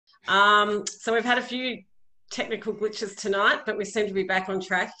So we've had a few technical glitches tonight, but we seem to be back on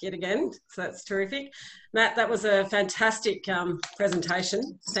track yet again. So that's terrific. Matt, that was a fantastic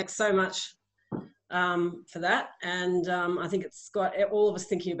presentation. Thanks so much for that. And I think it's got all of us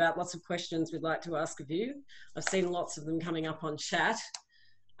thinking about lots of questions we'd like to ask of you. I've seen lots of them coming up on chat.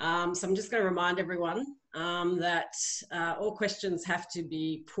 So I'm just going to remind everyone that all questions have to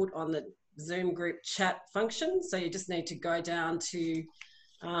be put on the Zoom group chat function. So you just need to go down to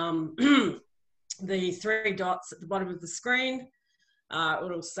the three dots at the bottom of the screen.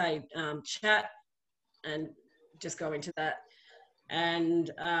 It'll say chat, and just go into that,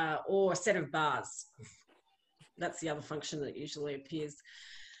 and or a set of bars. That's the other function that usually appears.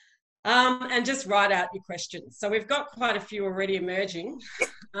 And just write out your questions. So we've got quite a few already emerging.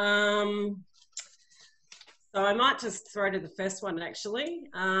 So I might just throw to the first one, actually.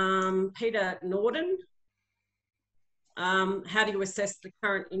 Peter Norden. How do you assess the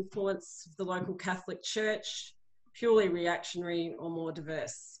current influence of the local Catholic Church? Purely reactionary or more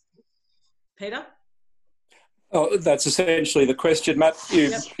diverse? Peter? Oh, that's essentially the question, Matt.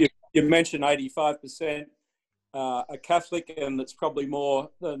 You mentioned 85% are Catholic, and it's probably more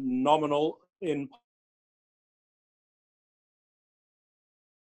than nominal in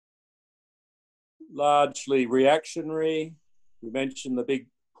largely reactionary. You mentioned the big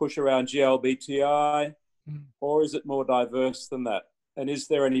push around GLBTI, or is it more diverse than that? And is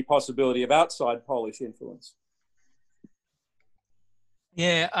there any possibility of outside Polish influence?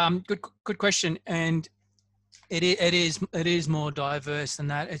 Yeah, good question. And it is more diverse than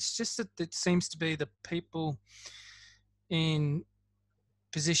that. It's just that it seems to be the people in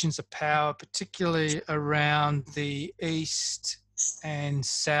positions of power, particularly around the east and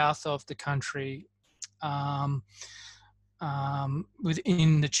south of the country,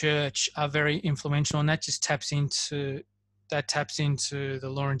 within the church, are very influential, and that just taps into the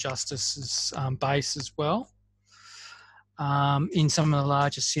Law and Justice's base as well. In some of the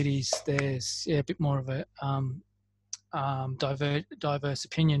larger cities, there's a bit more of a diverse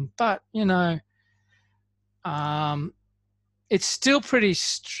opinion, but it's still pretty.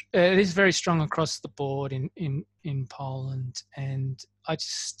 It is very strong across the board in Poland, and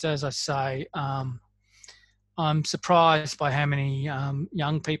as I say, I'm surprised by how many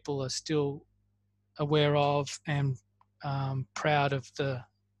young people are still aware of and proud of the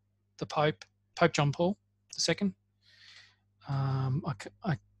Pope John Paul II.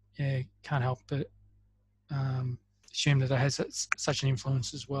 I can't help but assume that has such an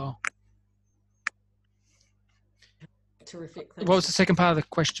influence as well. Terrific. What was the second part of the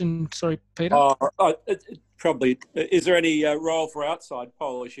question? Sorry, Peter. Probably. Is there any role for outside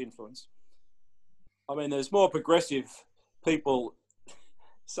Polish influence? I mean, there's more progressive people,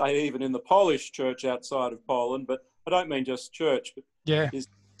 say, even in the Polish church outside of Poland, but I don't mean just church. But yeah.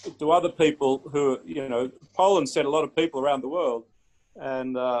 Do other people who, Poland sent a lot of people around the world,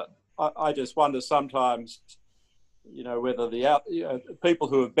 and I just wonder sometimes, whether the people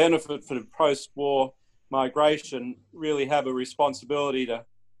who have benefited from post-war migration really have a responsibility to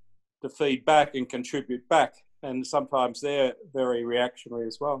feed back and contribute back, and sometimes they're very reactionary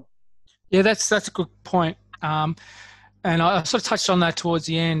as well. Yeah, that's a good point. And I sort of touched on that towards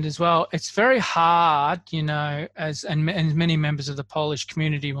the end as well. It's very hard, and many members of the Polish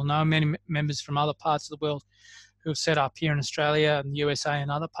community will know, many members from other parts of the world who have set up here in Australia and the USA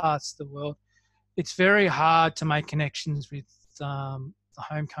and other parts of the world. It's very hard to make connections with the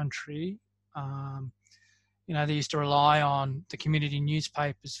home country. They used to rely on the community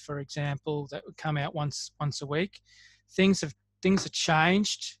newspapers, for example, that would come out once a week. Things have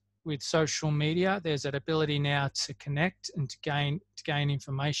changed with social media. There's that ability now to connect and to gain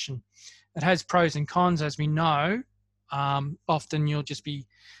information. It has pros and cons, as we know. Often you'll just be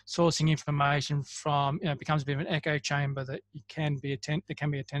sourcing information from, it becomes a bit of an echo chamber that there can be a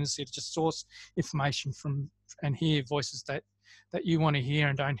tendency to just source information from and hear voices that you want to hear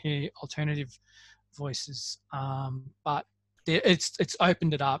and don't hear alternative voices. But it's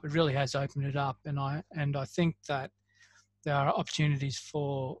opened it up. It really has opened it up, and I think that there are opportunities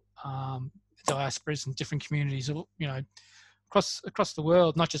for diasporas and different communities, across the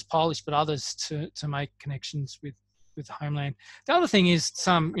world, not just Polish but others, to make connections with the homeland. The other thing is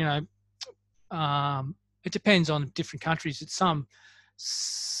it depends on different countries. It's some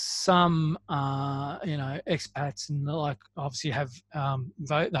expats and the like obviously have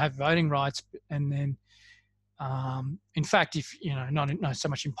they have voting rights, and then in fact, if not so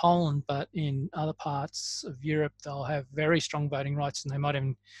much in Poland, but in other parts of Europe, they'll have very strong voting rights, and they might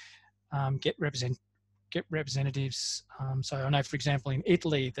even get representatives. So I know, for example, in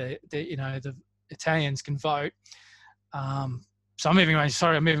Italy, the Italians can vote So I'm moving away.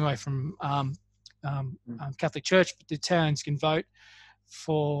 Sorry, I'm moving away from Catholic Church, but the towns can vote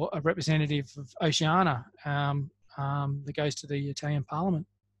for a representative of Oceania that goes to the Italian Parliament.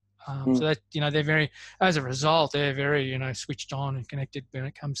 So that, they're very, as a result, they're very, switched on and connected when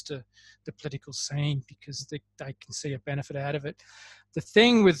it comes to the political scene, because they can see a benefit out of it. The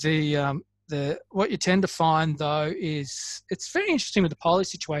thing with what you tend to find though is it's very interesting with the Polish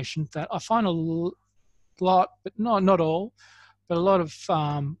situation that I find a lot, but not all, but a lot of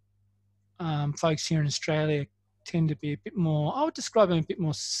folks here in Australia tend to be a bit more, I would describe them a bit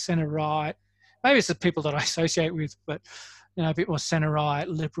more centre-right. Maybe it's the people that I associate with, but a bit more centre-right,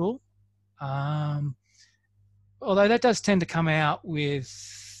 liberal. Although that does tend to come out with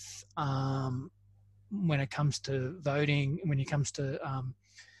when it comes to voting, when it comes to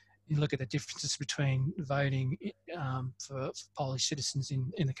you look at the differences between voting for Polish citizens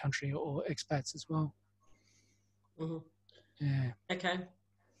in the country or expats as well. Mm-hmm. Yeah. Okay.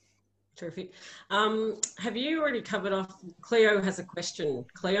 Terrific. Have you already covered off? Cleo has a question.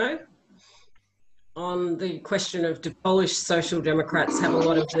 Cleo? On the question of, do Polish Social Democrats have a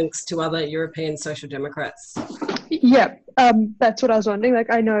lot of links to other European Social Democrats? Yeah, that's what I was wondering. Like,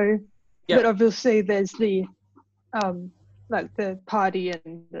 I know that obviously there's the the party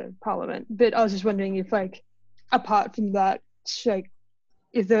and the parliament, but I was just wondering if, like, apart from that, like,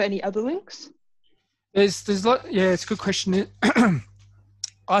 is there any other links? There's a lot. Yeah, it's a good question.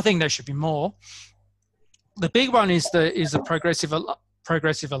 I think there should be more. The big one is the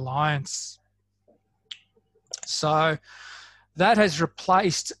Progressive Alliance. So that has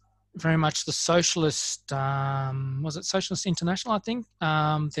replaced very much the Socialist, was it Socialist International, I think,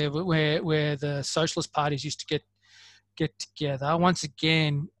 where the Socialist parties used to get together. Once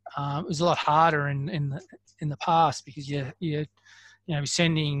again, it was a lot harder in the past, because you're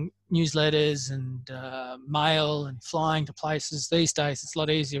sending newsletters and mail and flying to places. These days it's a lot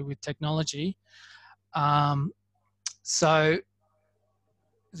easier with technology. So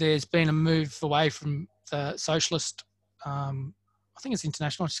there's been a move away from the Socialist, I think it's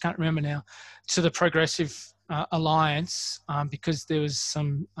international, I just can't remember now, to the Progressive Alliance, because there was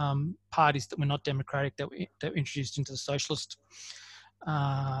some parties that were not democratic that were introduced into the Socialist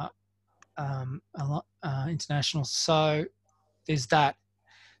International. So there's that.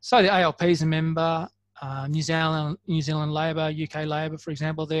 So the ALP is a member, New Zealand Labor, UK Labor, for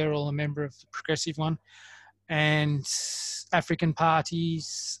example, they're all a member of the Progressive one, and African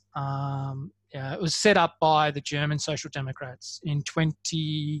parties. It was set up by the German Social Democrats in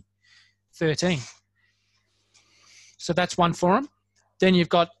 2013. So that's one forum. Then you've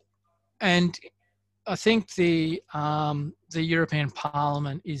got, and I think the European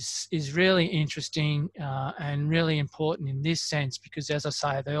Parliament is really interesting and really important in this sense, because, as I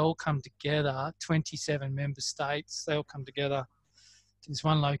say, they all come together, 27 member states, they all come together to this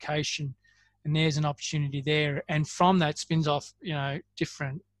one location, and there's an opportunity there. And from that spins off,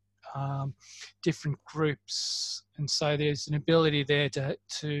 different groups, and so there's an ability there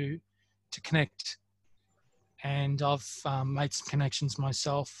to connect. And I've made some connections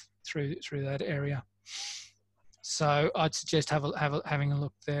myself through that area. So I'd suggest having a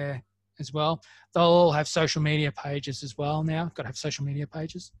look there as well. They'll all have social media pages as well now. Got to have social media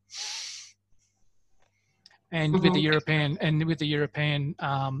pages. And with the European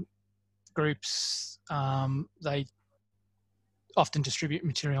groups, they often distribute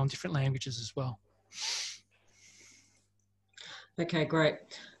material in different languages as well. Okay, great.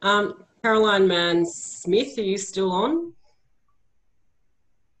 Caroline Mann-Smith, are you still on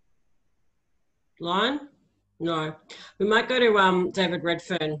line? No. We might go to David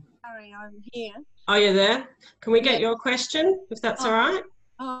Redfern. Sorry, I'm here. Are you there? Can we get your question, if that's all right?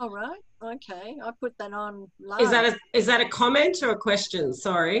 Oh, right. Okay. I put that on live. Is that a comment or a question?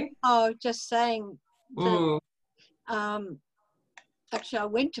 Sorry. Oh, just saying that, actually, I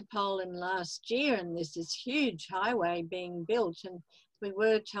went to Poland last year, and there's this huge highway being built, and we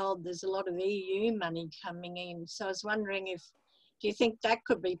were told there's a lot of EU money coming in. So I was wondering do you think that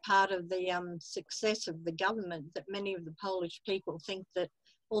could be part of the success of the government, that many of the Polish people think that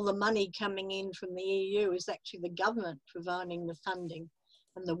all the money coming in from the EU is actually the government providing the funding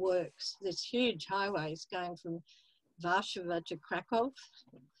and the works? There's huge highways going from Warsaw to Krakow.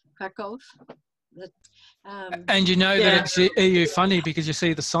 And that it's EU funding because you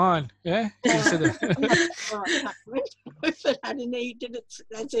see the sign, yeah? You see But I didn't know you did it.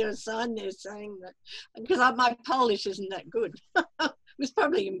 Is there a sign there saying that? Because my Polish isn't that good. It was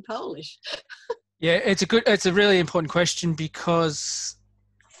probably in Polish. Yeah, it's a really important question, because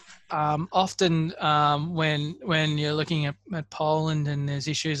often when you're looking at Poland and there's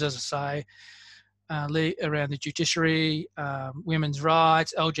issues, as I say, around the judiciary, women's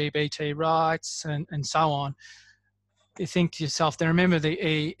rights, LGBT rights, and so on. You think to yourself, they remember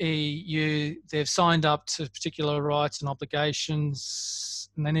the EU, they've signed up to particular rights and obligations,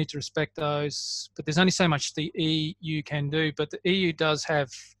 and they need to respect those. But there's only so much the EU can do. But the EU does have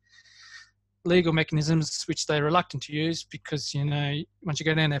legal mechanisms which they're reluctant to use because, you know, once you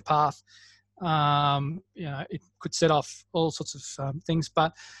go down their path, you know, it could set off all sorts of things.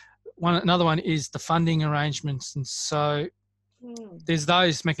 But another one is the funding arrangements. And so there's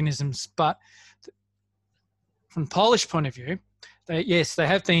those mechanisms. But from Polish point of view, they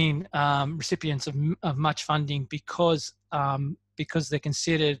have been recipients of much funding because they're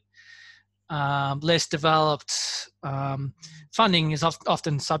considered less developed. Funding is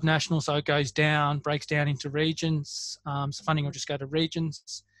often subnational, so it goes down, breaks down into regions. So funding will just go to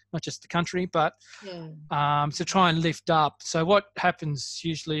regions, not just the country, but to try and lift up. So what happens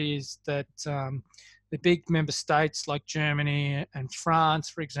usually is that the big member states like Germany and France,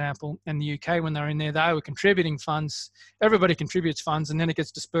 for example, and the UK, when they're in there, they were contributing funds. Everybody contributes funds, and then it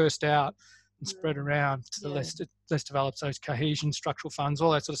gets dispersed out and spread around to the less developed, so it's cohesion, structural funds,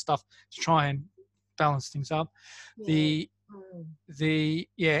 all that sort of stuff to try and balance things up. And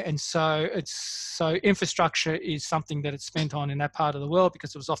so infrastructure is something that it's spent on in that part of the world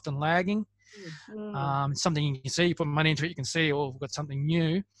because it was often lagging. It's something you can see, you put money into it, you can see, oh, we've got something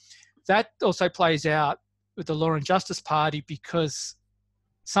new. That also plays out with the Law and Justice Party because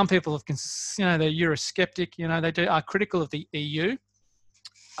some people have, you know, they're Eurosceptic, you know, are critical of the EU,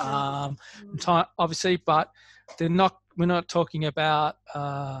 obviously, but we're not talking about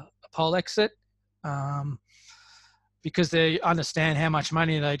a poll exit because they understand how much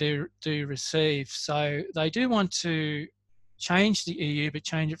money they do receive. So they do want to change the EU, but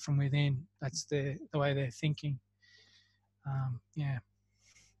change it from within. That's the way they're thinking. Yeah,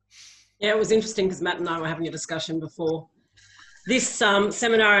 it was interesting because Matt and I were having a discussion before this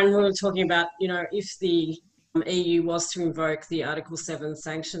seminar, and we were talking about, you know, if the EU was to invoke the Article 7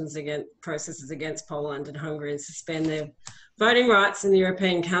 sanctions processes against Poland and Hungary and suspend their voting rights in the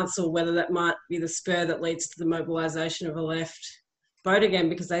European Council, whether that might be the spur that leads to the mobilisation of a left vote again,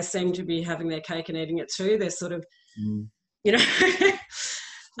 because they seem to be having their cake and eating it too. They're sort of, you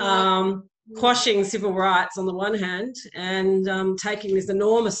know, quashing civil rights on the one hand and taking these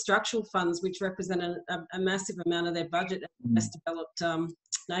enormous structural funds which represent a massive amount of their budget in a less developed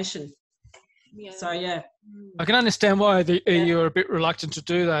nation. I can understand why the EU are a bit reluctant to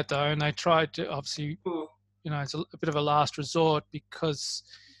do that though, and they tried to obviously, you know, it's a bit of a last resort because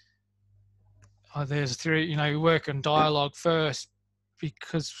there's a theory, you know, you work on dialogue first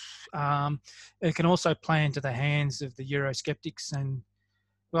because it can also play into the hands of the Eurosceptics, and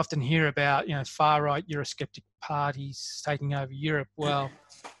we often hear about, you know, far-right Eurosceptic parties taking over Europe. Well,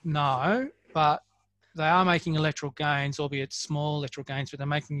 no, but they are making electoral gains, albeit small electoral gains, but they're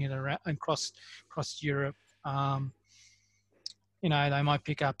making it around across Europe. You know, they might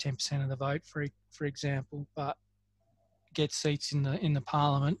pick up 10% of the vote, for example, but get seats in the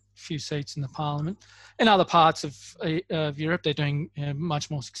parliament, a few seats in the parliament. In other parts of Europe, they're doing, you know,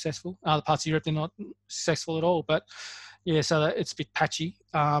 much more successful. In other parts of Europe, they're not successful at all. But yeah, so it's a bit patchy.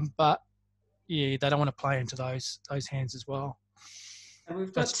 But yeah, they don't want to play into those hands as well.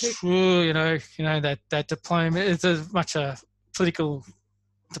 We've got That's true, you know that diplomacy is as much a political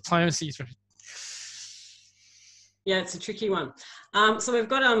diplomacy. Yeah, it's a tricky one. So we've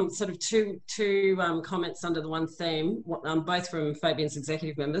got sort of two comments under the one theme, both from Fabians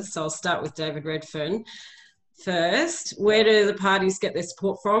executive members. So I'll start with David Redfern first. Where do the parties get their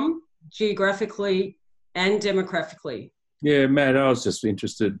support from, geographically and demographically? Yeah, Matt, I was just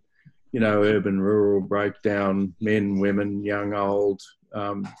interested, you know, urban, rural breakdown, men, women, young, old,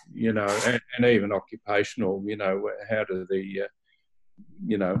 you know, and even occupational, you know, how do the,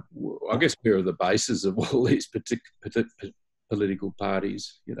 you know, I guess where are the bases of all these political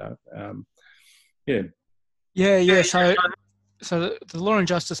parties, you know? So the Law and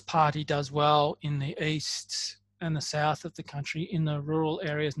Justice Party does well in the east and the south of the country, in the rural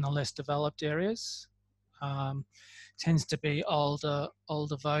areas and the less developed areas. Tends to be older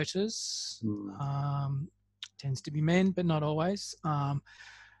voters. Tends to be men, but not always.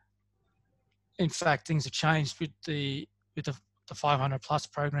 In fact, things have changed with the 500 plus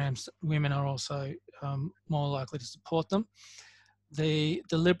programs. Women are also more likely to support them. The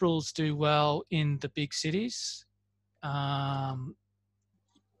Liberals do well in the big cities. So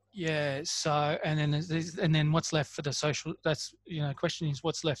and then what's left for the social? That's, you know, question is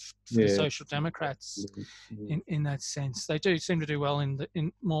what's left for the Social Democrats in that sense. They do seem to do well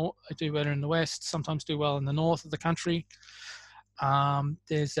do better in the west. Sometimes do well in the north of the country.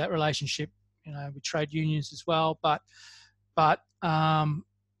 There's that relationship with trade unions as well. But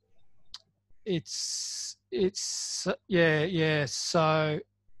it's So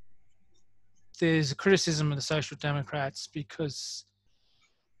there's a criticism of the Social Democrats because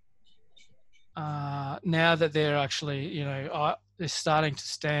now that they're actually, they're starting to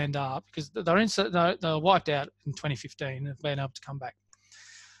stand up, because they were wiped out in 2015. They've been able to come back.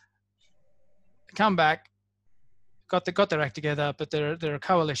 Got their act together, but they're a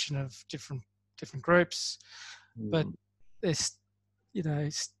coalition of different groups, but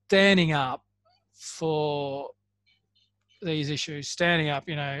they're standing up for these issues, standing up,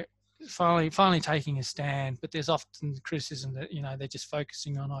 finally taking a stand. But there's often criticism that they're just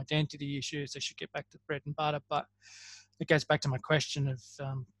focusing on identity issues. They should get back to bread and butter. But it goes back to my question of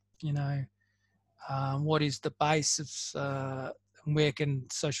what is the base of where can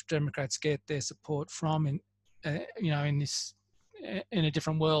Social Democrats get their support from in a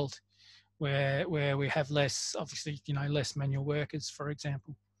different world where we have less, obviously, less manual workers, for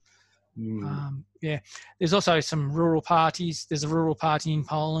example. There's also some rural parties. There's a rural party in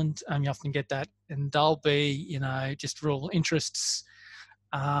Poland. You often get that, and they'll be, just rural interests,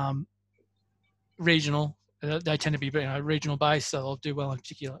 regional. They tend to be, regional based, so they'll do well in a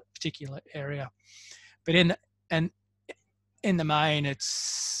particular area. But in the main,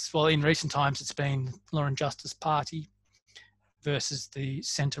 in recent times, it's been Law and Justice Party versus the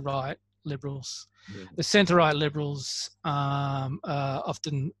centre-right Liberals. Yeah. The centre-right Liberals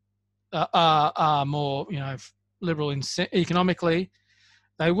often are more, liberal economically.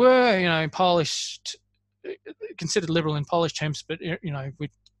 They were, considered liberal in Polish terms, but we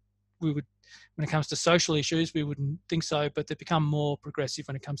would, when it comes to social issues, we wouldn't think so. But they've become more progressive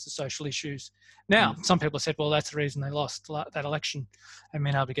when it comes to social issues. Now, some people have said, well, that's the reason they lost that election and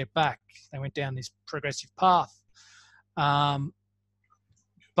been able to get back. They went down this progressive path. But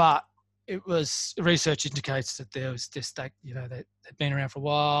research indicates that there was this, that had been around for a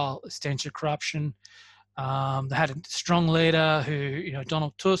while, a stench of corruption. They had a strong leader who,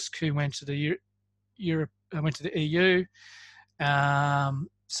 Donald Tusk, who went to the EU.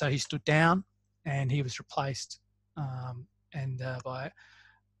 So he stood down and he was replaced by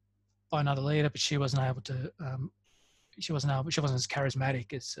another leader, but she wasn't able to. She wasn't as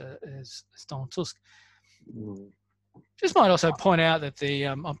charismatic as Donald Tusk. Just might also point out that the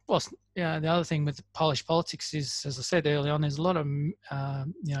other thing with Polish politics is, as I said earlier on, there's a lot of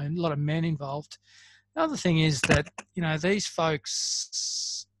men involved. The other thing is that these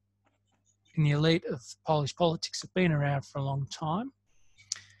folks in the elite of Polish politics have been around for a long time.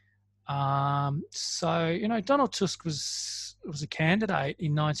 So Donald Tusk was a candidate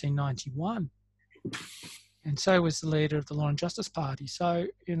in 1991, and so was the leader of the Law and Justice Party. So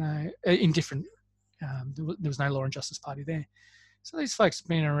in different. There was no Law and Justice Party there. So these folks have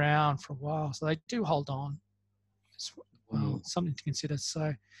been around for a while, so they do hold on as well. Something to consider.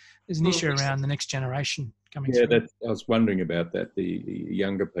 So there's an issue around the next generation coming through. I was wondering about that, the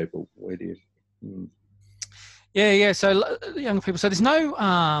younger people. Where do you... So the younger people. So there's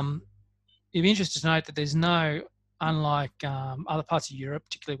no... you'd be interested to note that there's no, unlike other parts of Europe,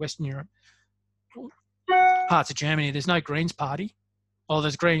 particularly Western Europe, parts of Germany, there's no Greens Party. Or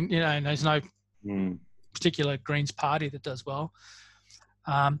there's there's no... particular Greens Party that does well.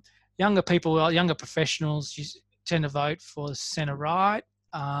 Younger people, younger professionals, tend to vote for the centre right.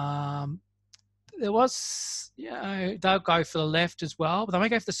 There was, they'll go for the left as well, but they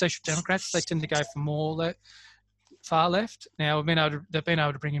won't go for the Social Democrats. They tend to go for more far left. Now they've been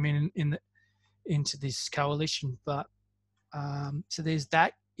able to bring him into this coalition, but so there's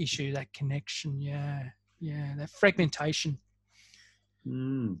that issue, that connection, that fragmentation.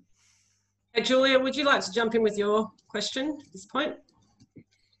 Hey, Julia, would you like to jump in with your question at this point?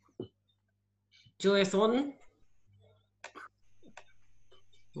 Julia Thornton.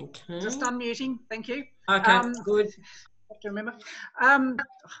 Okay. Just unmuting, thank you. Okay, good. Have to remember.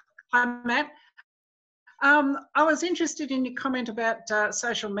 Hi, Matt. I was interested in your comment about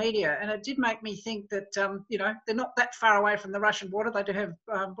social media, and it did make me think that, they're not that far away from the Russian border. They do have,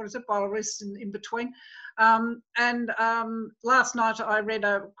 Belarus in between. Last night I read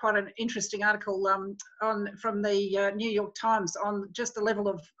quite an interesting article from the New York Times on just the level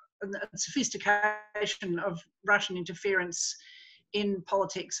of sophistication of Russian interference in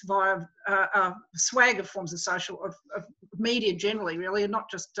politics via a swag of forms of media generally, really, and not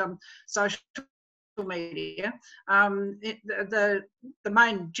just social media. The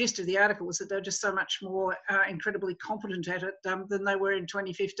main gist of the article was that they're just so much more incredibly competent at it than they were in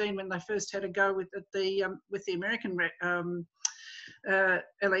 2015 when they first had a go with the American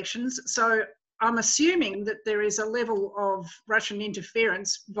elections. So I'm assuming that there is a level of Russian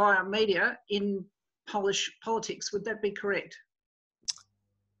interference via media in Polish politics. Would that be correct?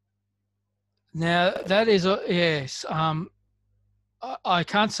 Now, that is, yes. I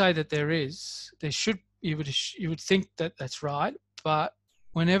can't say that there is. There should. You would think that that's right, but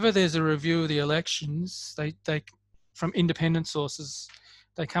whenever there's a review of the elections, they from independent sources,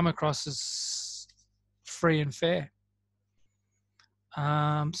 they come across as free and fair.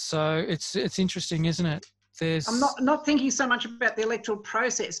 So it's interesting, isn't it? I'm not thinking so much about the electoral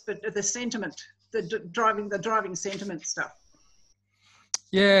process, but the sentiment, the driving sentiment stuff.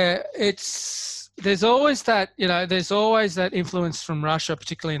 Yeah, there's always that, there's always that influence from Russia,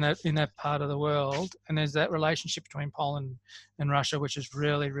 particularly in that part of the world, and there's that relationship between Poland and Russia, which is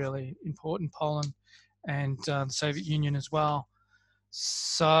really, really important. Poland and the Soviet Union as well.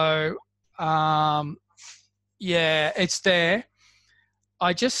 So yeah, it's there.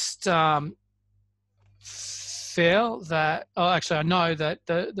 I just feel that, actually I know that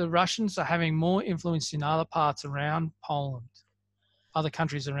the Russians are having more influence in other parts around Poland, other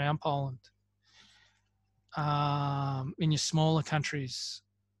countries around Poland, in your smaller countries,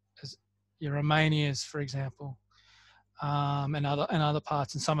 as your Romanias, for example, and other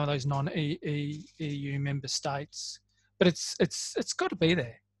parts, and some of those non-EU member states. But it's got to be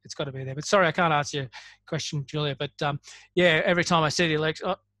there. It's got to be there. But sorry, I can't answer your question, Julia. But yeah, every time I see the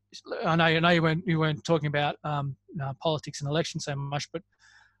election, I know you weren't talking about politics and elections so much, but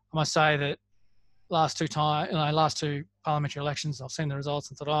I must say that last two parliamentary elections, I've seen the results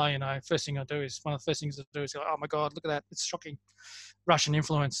and thought, one of the first things I do is go, oh my God, look at that, it's shocking. Russian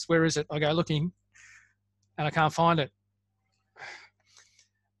influence, where is it? I go looking and I can't find it.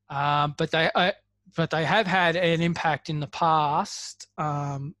 But they have had an impact in the past,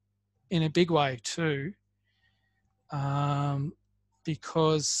 in a big way too,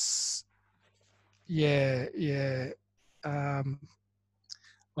 because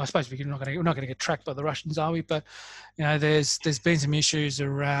well, I suppose we're not going to get tracked by the Russians, are we? But there's been some issues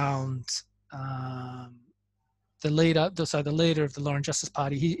around the leader of the Law and Justice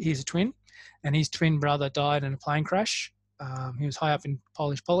Party. He's a twin, and his twin brother died in a plane crash. He was high up in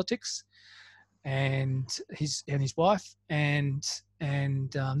Polish politics, and his wife, and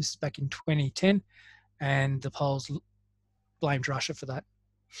this is back in 2010, and the Poles blamed Russia for that.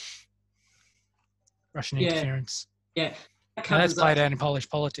 Russian interference. Yeah. That's played out in Polish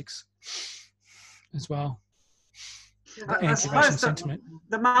politics as well. I suppose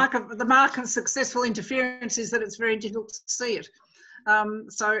the mark of successful interference is that it's very difficult to see it.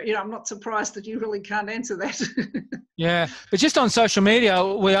 So I'm not surprised that you really can't answer that. Yeah, but just on social media,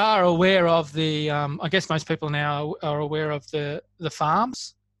 we are aware of the. I guess most people now are aware of the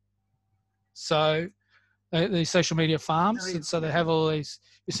farms. So the social media farms, and so they have all these.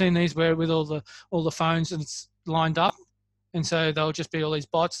 You've seen these where with all the phones and it's lined up. And so there'll just be all these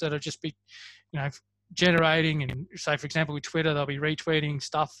bots that'll just be, generating, and say, for example, with Twitter, they'll be retweeting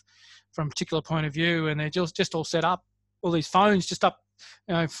stuff from a particular point of view, and they're just all set up, all these phones just up,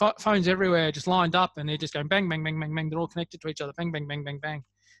 phones everywhere, just lined up, and they're just going bang, bang, bang, bang, bang. They're all connected to each other, bang, bang, bang, bang, bang.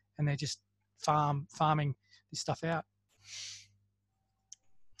 And they're just farming this stuff out.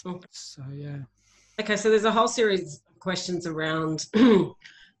 So, yeah. Okay, so there's a whole series of questions around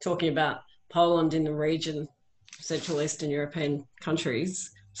talking about Poland in the region, Central Eastern European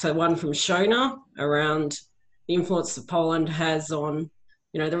countries. So one from Shona around the influence that Poland has on,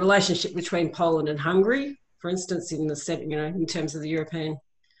 the relationship between Poland and Hungary, for instance, in the in terms of the European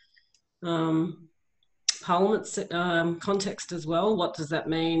Parliament's context as well. What does that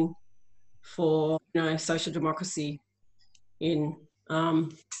mean for social democracy in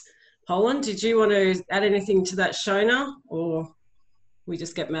Poland? Did you want to add anything to that, Shona, or we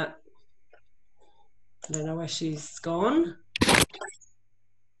just get Matt? I don't know where she's gone.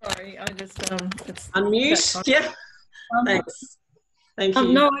 Sorry, I just it's unmute. Yeah. Thanks. Thank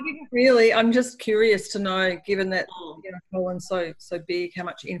you. No, I didn't really. I'm just curious to know, given that Poland's so big, how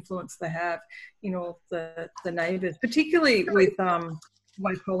much influence they have in all the neighbours, particularly with the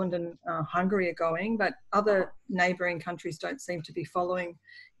way Poland and Hungary are going, but other neighbouring countries don't seem to be following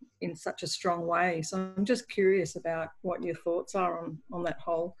in such a strong way. So I'm just curious about what your thoughts are on that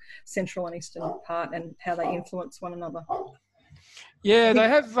whole Central and Eastern part and how they influence one another. Yeah, they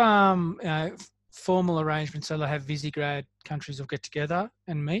have formal arrangements. So they have Visegrad countries will get together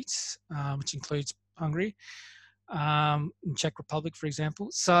and meet, which includes Hungary, and Czech Republic, for example.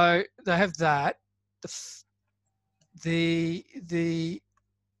 So they have that. The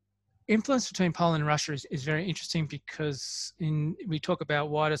influence between Poland and Russia is very interesting, because we talk about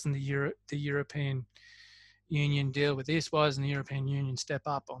why doesn't the European Union deal with this? Why doesn't the European Union step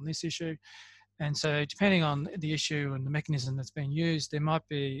up on this issue? And so depending on the issue and the mechanism that's being used, there might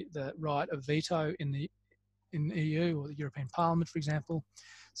be the right of veto in the EU or the European Parliament, for example.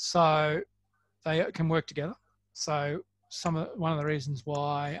 So they can work together. So one of the reasons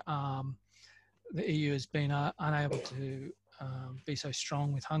why the EU has been unable to be so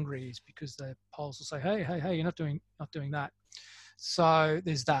strong with Hungary is because the Poles will say, hey, you're not doing that. So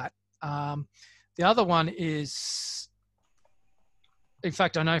there's that. The other one is, in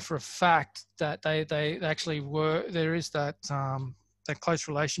fact, I know for a fact that they actually there is that close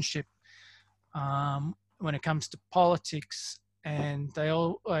relationship when it comes to politics, and they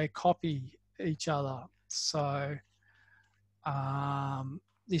copy each other. So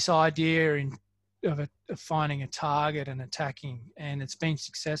this idea of finding a target and attacking, and it's been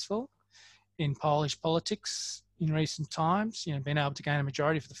successful in Polish politics in recent times, being able to gain a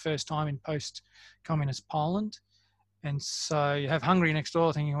majority for the first time in post-communist Poland. And so you have Hungary next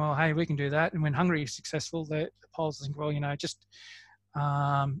door thinking, well, hey, we can do that. And when Hungary is successful, the Poles think, well, just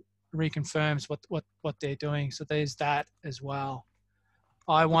reconfirms what they're doing. So there's that as well.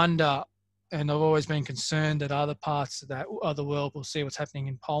 I wonder, and I've always been concerned that other parts of the world will see what's happening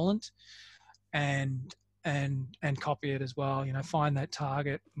in Poland and copy it as well. Find that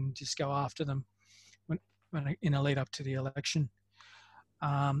target and just go after them when in a lead up to the election.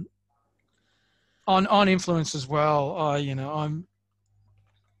 On influence as well, I'm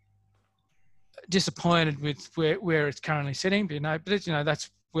disappointed with where it's currently sitting, but that's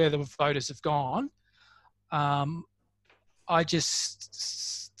where the voters have gone. I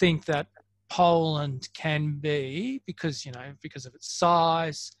just think that Poland can be, because of its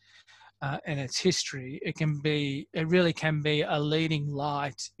size and its history, it really can be a leading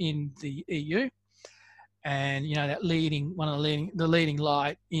light in the EU, and the leading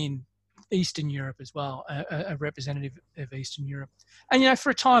light in Eastern Europe as well, a representative of Eastern Europe. And for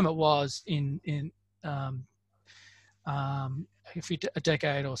a time it was in a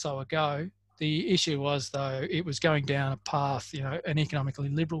decade or so ago. The issue was, though, it was going down a path, an economically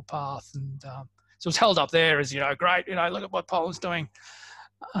liberal path, and so it was held up there as great, look at what Poland's doing.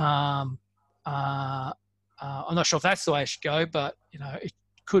 I'm not sure if that's the way it should go, but it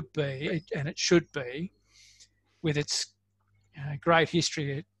could be, and it should be, with its great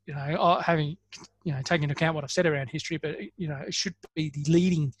history. Having taking into account what I've said around history, but it should be the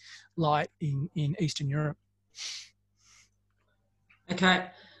leading light in Eastern Europe. Okay,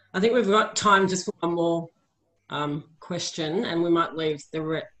 I think we've got time just for one more question, and we might leave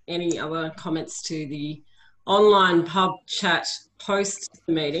any other comments to the online pub chat post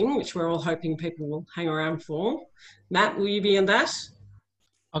the meeting, which we're all hoping people will hang around for. Matt, will you be in that?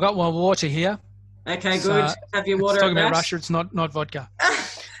 I've got one water here. Okay, good. Have your water. It's talking about Russia. It's not vodka.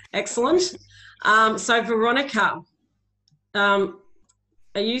 Excellent. So Veronica, are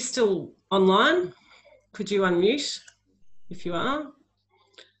you still online? Could you unmute if you are?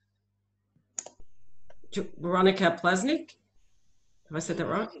 Veronica Plasnik. Have I said that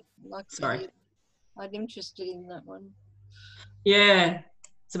right? Sorry. I'm interested in that one. Yeah,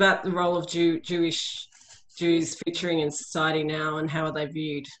 it's about the role of Jews featuring in society now, and how are they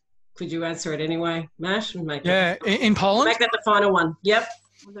viewed. Could you answer it anyway, Matt? In Poland? Make that the final one. Yep.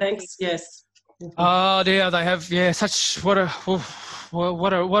 Thanks. Yes. Oh dear, they have such what a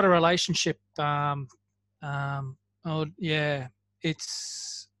relationship. Oh yeah,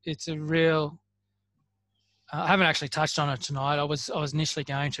 it's a real. I haven't actually touched on it tonight. I was initially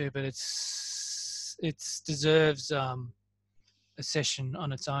going to, but it deserves a session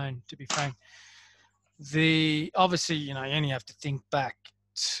on its own, to be frank. Obviously you only have to think back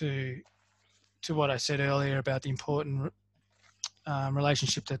to what I said earlier about the important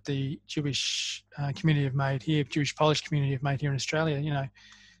relationship that the Jewish community have made here, Jewish Polish community have made here in Australia.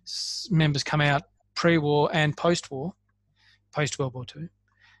 Members come out pre-war and post-war, post World War II,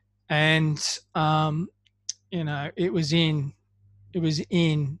 and it was in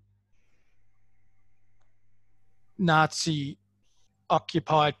Nazi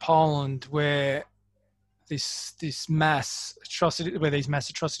occupied Poland where these mass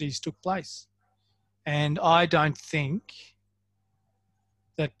atrocities took place. And I don't think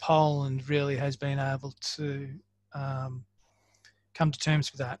that Poland really has been able to come to terms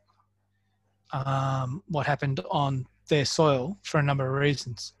with that, what happened on their soil, for a number of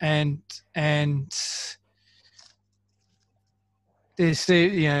reasons. And there's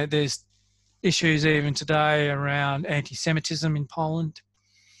issues even today around anti-Semitism in Poland,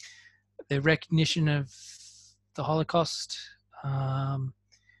 the recognition of the Holocaust.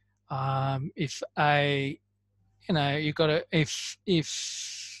 If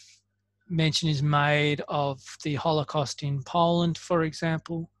mention is made of the Holocaust in Poland, for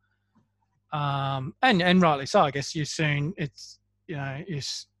example, and rightly so. I guess you soon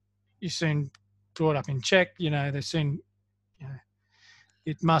you soon brought up in check. They're soon,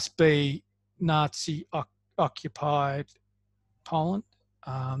 it must be Nazi occupied Poland.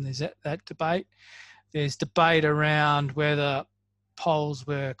 There's that debate. There's debate around whether Poles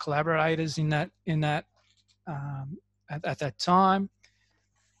were collaborators in that at that time.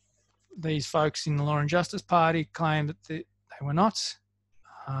 These folks in the Law and Justice Party claim that they were not.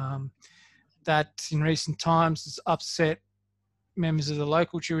 That in recent times has upset members of the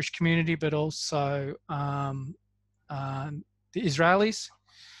local Jewish community, but also the Israelis.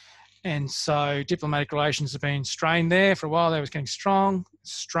 And so diplomatic relations have been strained there. For a while, they was getting strained.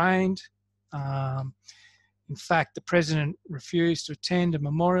 In fact, the president refused to attend a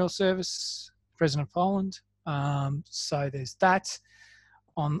memorial service, President of Poland. So there's that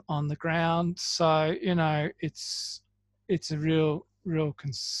on the ground. So, it's a real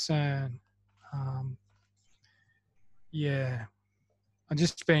concern. I'm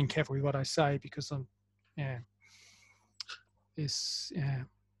just being careful with what I say because it's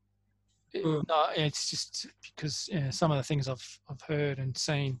just because some of the things I've heard and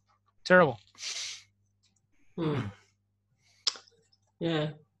seen, terrible.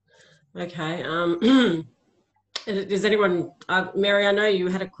 Yeah. Okay. Does anyone, Mary? I know you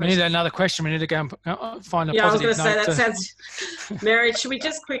had a question. We need another question. We need to go and find a positive. Yeah, I was going to say that sounds. Mary, should we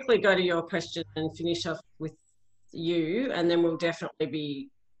just quickly go to your question and finish off with you, and then we'll definitely be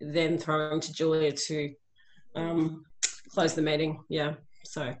then throwing to Julia to close the meeting. Yeah.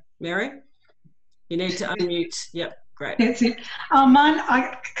 So, Mary, you need to unmute. Yep. Great. That's it. Mine,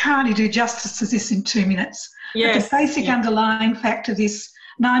 I can't really do justice to this in 2 minutes. Yes. But the basic underlying fact of this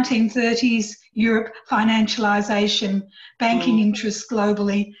 1930s Europe financialisation, banking interests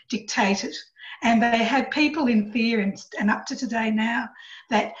globally dictated. And they had people in fear, and up to today now,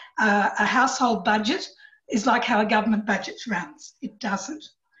 that a household budget is like how a government budget runs. It doesn't.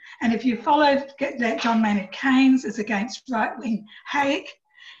 And if you follow that John Maynard Keynes is against right-wing Hayek,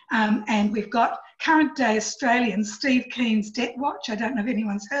 and we've got current day Australians, Steve Keen's Debt Watch, I don't know if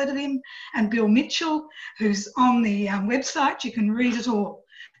anyone's heard of him, and Bill Mitchell, who's on the website, you can read it all.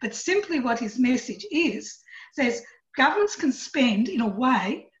 But simply what his message is, says governments can spend in a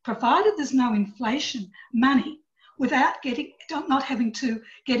way, provided there's no inflation, money, without not having to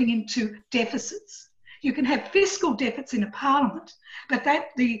getting into deficits. You can have fiscal deficits in a parliament, but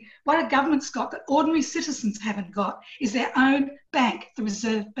what a government's got that ordinary citizens haven't got is their own bank, the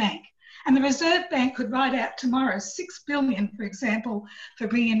Reserve Bank. And the Reserve Bank could write out tomorrow $6 billion, for example, for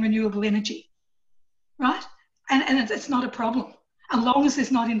bringing in renewable energy, right? And it's not a problem, as long as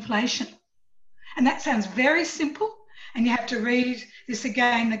there's not inflation. And that sounds very simple, and you have to read this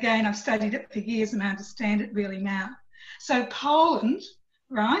again and again. I've studied it for years and I understand it really now. So Poland,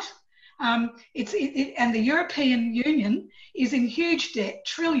 right? And the European Union is in huge debt,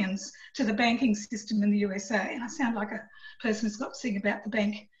 trillions, to the banking system in the USA. And I sound like a person who's got to sing about the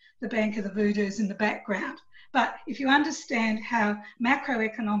bank of the voodoos in the background. But if you understand how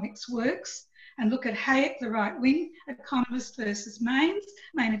macroeconomics works and look at Hayek, the right-wing economist, versus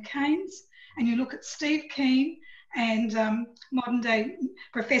Maynard Keynes, and you look at Steve Keen and modern-day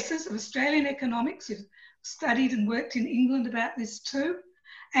professors of Australian economics who've studied and worked in England about this too,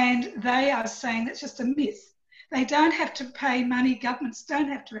 and they are saying that's just a myth. They don't have to pay money, governments don't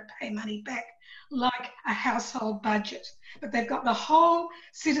have to pay money back like a household budget, but they've got the whole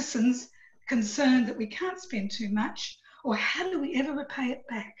citizens concerned that we can't spend too much, or how do we ever repay it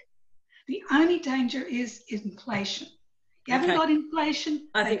back? The only danger is inflation. You haven't got inflation.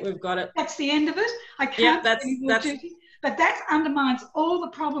 I think we've got it. That's the end of it. I can't. Yeah, but that undermines all the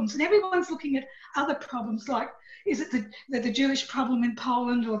problems, and everyone's looking at other problems like, is it the Jewish problem in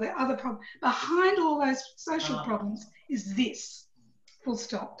Poland or the other problem? Behind all those social problems is this. Full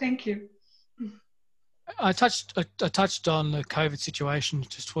stop. Thank you. I touched on the COVID situation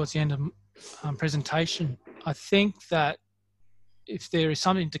just towards the end of presentation. I think that if there is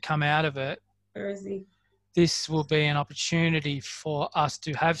something to come out of it, where is he? This will be an opportunity for us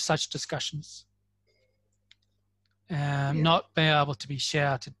to have such discussions, not be able to be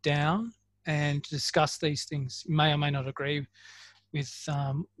shouted down, and to discuss these things. You may or may not agree with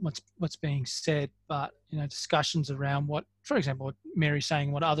what's being said, but discussions around what, for example, what Mary's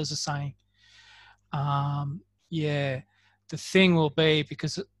saying, what others are saying. The thing will be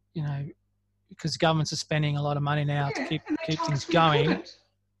because governments are spending a lot of money now to keep things going.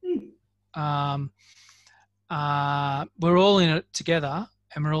 We're all in it together,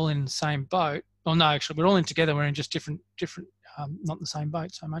 and we're all in the same boat. Well, no, actually, we're all in together. We're in just different, not the same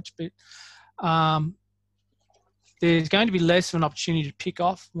boat so much, but there's going to be less of an opportunity to pick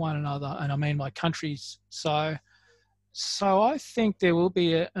off one another, and I mean by countries. So I think there will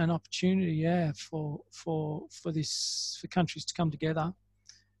be an opportunity, for countries to come together,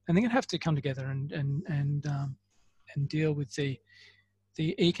 and they're going to have to come together and deal with the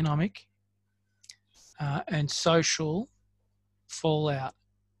economic and social fallout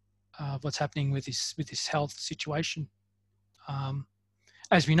of what's happening with this health situation.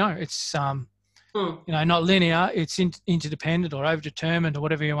 As we know, it's not linear. It's interdependent or overdetermined, or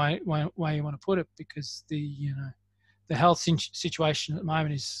whatever way you want to put it, because the health situation at the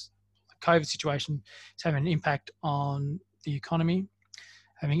moment is the COVID situation is having an impact on the economy,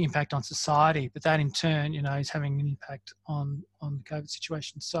 having an impact on society, but that in turn, is having an impact on the COVID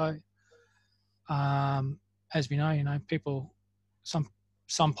situation. So, as we know, people,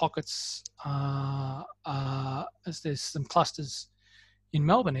 some pockets, as there's some clusters in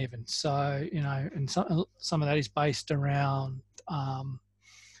Melbourne even. So, and some of that is based around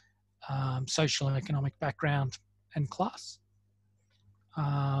social and economic background and class.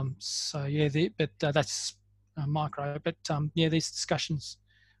 That's micro. But these discussions,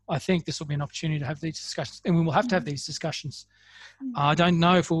 I think this will be an opportunity to have these discussions, and we will have to have these discussions. I don't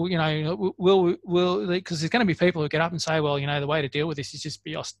know if we'll, because there's going to be people who get up and say, well, the way to deal with this is just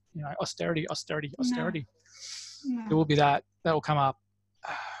be, austerity. No. There will be that will come up.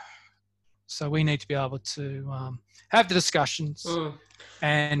 So we need to be able to have the discussions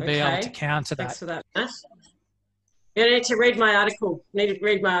and be able to counter that. Thanks for that, Matt. You need to read my article.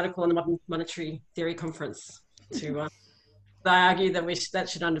 On the Monetary Theory Conference. They argue that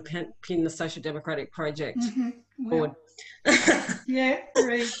should underpin the social democratic project forward. Yeah,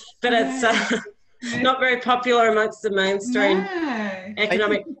 right. But it's not very popular amongst the mainstream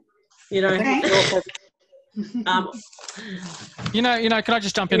economic, can I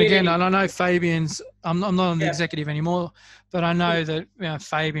just jump in again? And I know Fabians, I'm not on the executive anymore, but I know that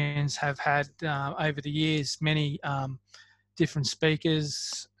Fabians have had over the years many different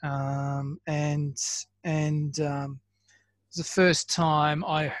speakers, and it was the first time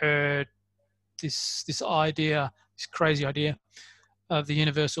I heard this idea, this crazy idea of the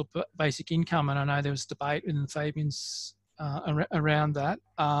universal basic income, and I know there was debate in the Fabians around that.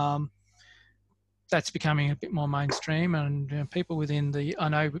 That's becoming a bit more mainstream, and people within the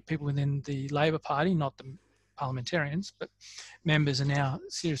Labor Party, not the parliamentarians, but members are now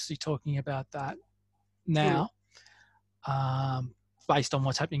seriously talking about that now, based on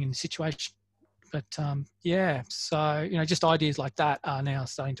what's happening in the situation. But so just ideas like that are now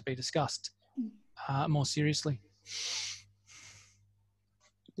starting to be discussed more seriously.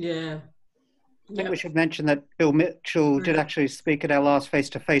 Yeah. I think we should mention that Bill Mitchell did actually speak at our last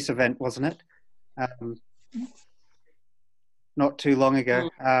face-to-face event, wasn't it? Not too long ago.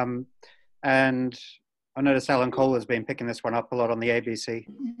 And I noticed Alan Cole has been picking this one up a lot on the ABC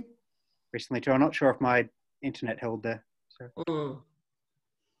recently too. I'm not sure if my internet held there. So.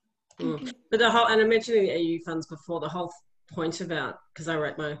 But the whole, and I mentioned the EU funds before, the whole point about, because I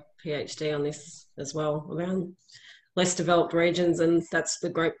wrote my PhD on this as well, around less developed regions, and that's the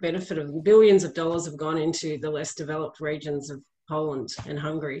great benefit of billions of dollars have gone into the less developed regions of Poland and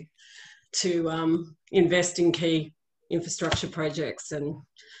Hungary to invest in key infrastructure projects and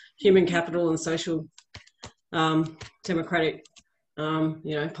human capital and social democratic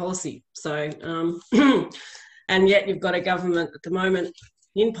policy. So and yet you've got a government at the moment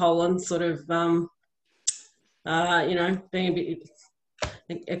in Poland sort of being a bit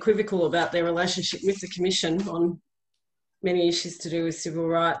equivocal about their relationship with the Commission on many issues to do with civil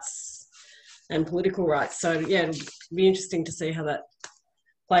rights and political rights. So yeah, it'll be interesting to see how that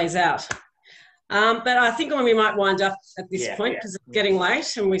plays out. But I think we might wind up at this point because it's getting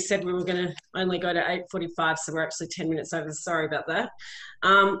late, and we said we were going to only go to 8:45, so we're actually 10 minutes over. Sorry about that.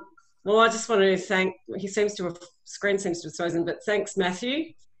 Well, I just wanted to thank, screen seems to have frozen, but thanks,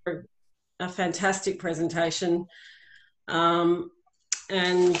 Matthew, for a fantastic presentation. I'm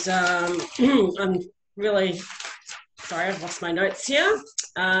really sorry, I've lost my notes here.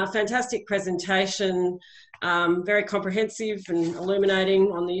 Fantastic presentation, very comprehensive and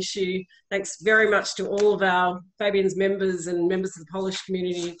illuminating on the issue. Thanks very much to all of our Fabians members and members of the Polish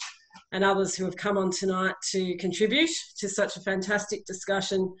community and others who have come on tonight to contribute to such a fantastic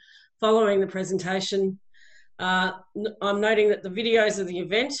discussion following the presentation. I'm noting that the videos of the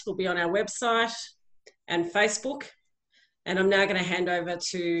event will be on our website and Facebook. And I'm now going to hand over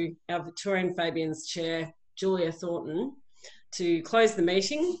to our Victorian Fabians Chair, Julia Thornton, to close the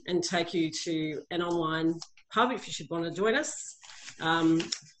meeting and take you to an online pub if you should want to join us, and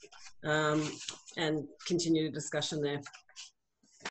continue the discussion there.